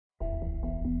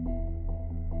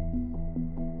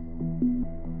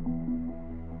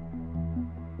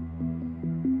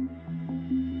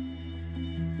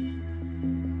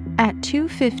At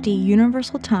 2:50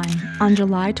 Universal Time on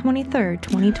July 23,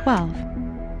 2012,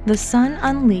 the Sun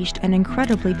unleashed an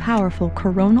incredibly powerful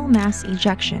coronal mass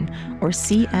ejection, or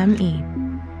CME.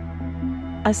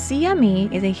 A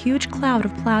CME is a huge cloud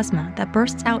of plasma that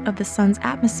bursts out of the Sun's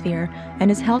atmosphere and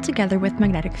is held together with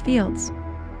magnetic fields.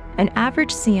 An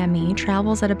average CME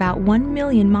travels at about 1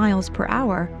 million miles per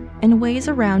hour and weighs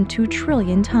around 2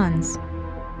 trillion tons.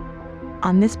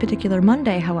 On this particular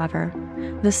Monday, however,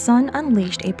 the Sun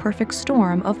unleashed a perfect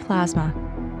storm of plasma.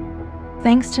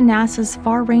 Thanks to NASA's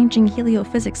far-ranging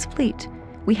heliophysics fleet,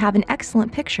 we have an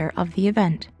excellent picture of the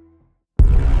event.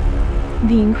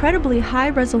 The incredibly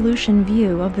high-resolution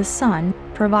view of the Sun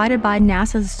provided by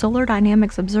NASA's Solar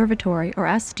Dynamics Observatory, or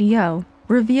SDO,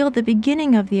 revealed the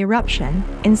beginning of the eruption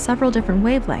in several different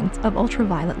wavelengths of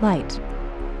ultraviolet light.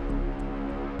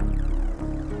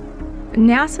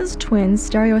 NASA's twin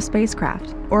stereo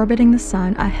spacecraft, orbiting the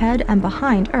Sun ahead and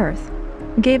behind Earth,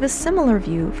 gave a similar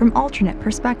view from alternate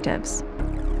perspectives.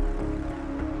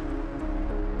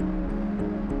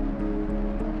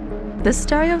 The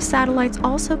stereo satellites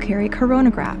also carry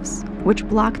coronagraphs, which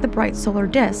block the bright solar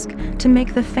disk to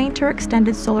make the fainter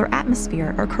extended solar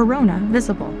atmosphere, or corona,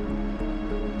 visible.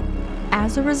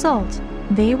 As a result,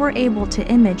 they were able to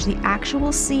image the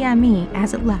actual CME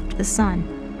as it left the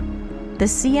Sun. The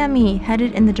CME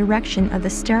headed in the direction of the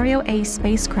Stereo A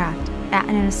spacecraft at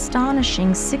an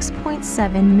astonishing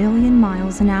 6.7 million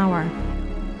miles an hour.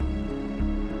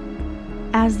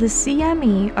 As the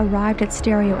CME arrived at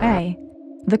Stereo A,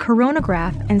 the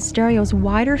coronagraph and Stereo's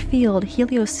wider field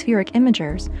heliospheric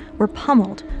imagers were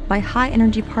pummeled by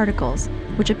high-energy particles,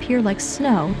 which appear like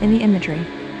snow in the imagery.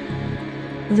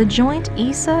 The joint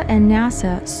ESA and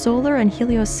NASA Solar and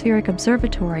Heliospheric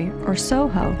Observatory, or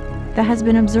SOHO, that has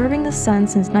been observing the Sun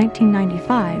since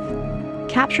 1995,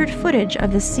 captured footage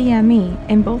of the CME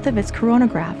in both of its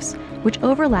coronagraphs, which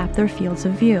overlap their fields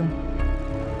of view.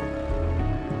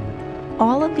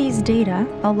 All of these data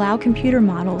allow computer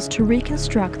models to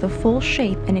reconstruct the full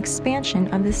shape and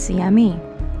expansion of the CME.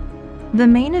 The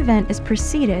main event is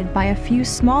preceded by a few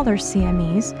smaller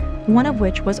CMEs, one of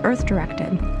which was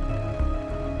Earth-directed.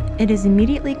 It is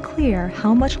immediately clear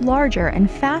how much larger and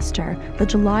faster the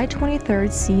July 23rd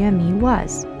CME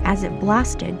was as it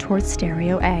blasted towards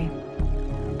Stereo A.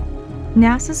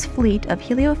 NASA's fleet of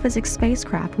heliophysics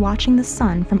spacecraft watching the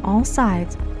Sun from all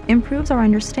sides improves our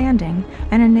understanding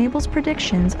and enables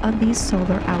predictions of these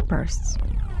solar outbursts.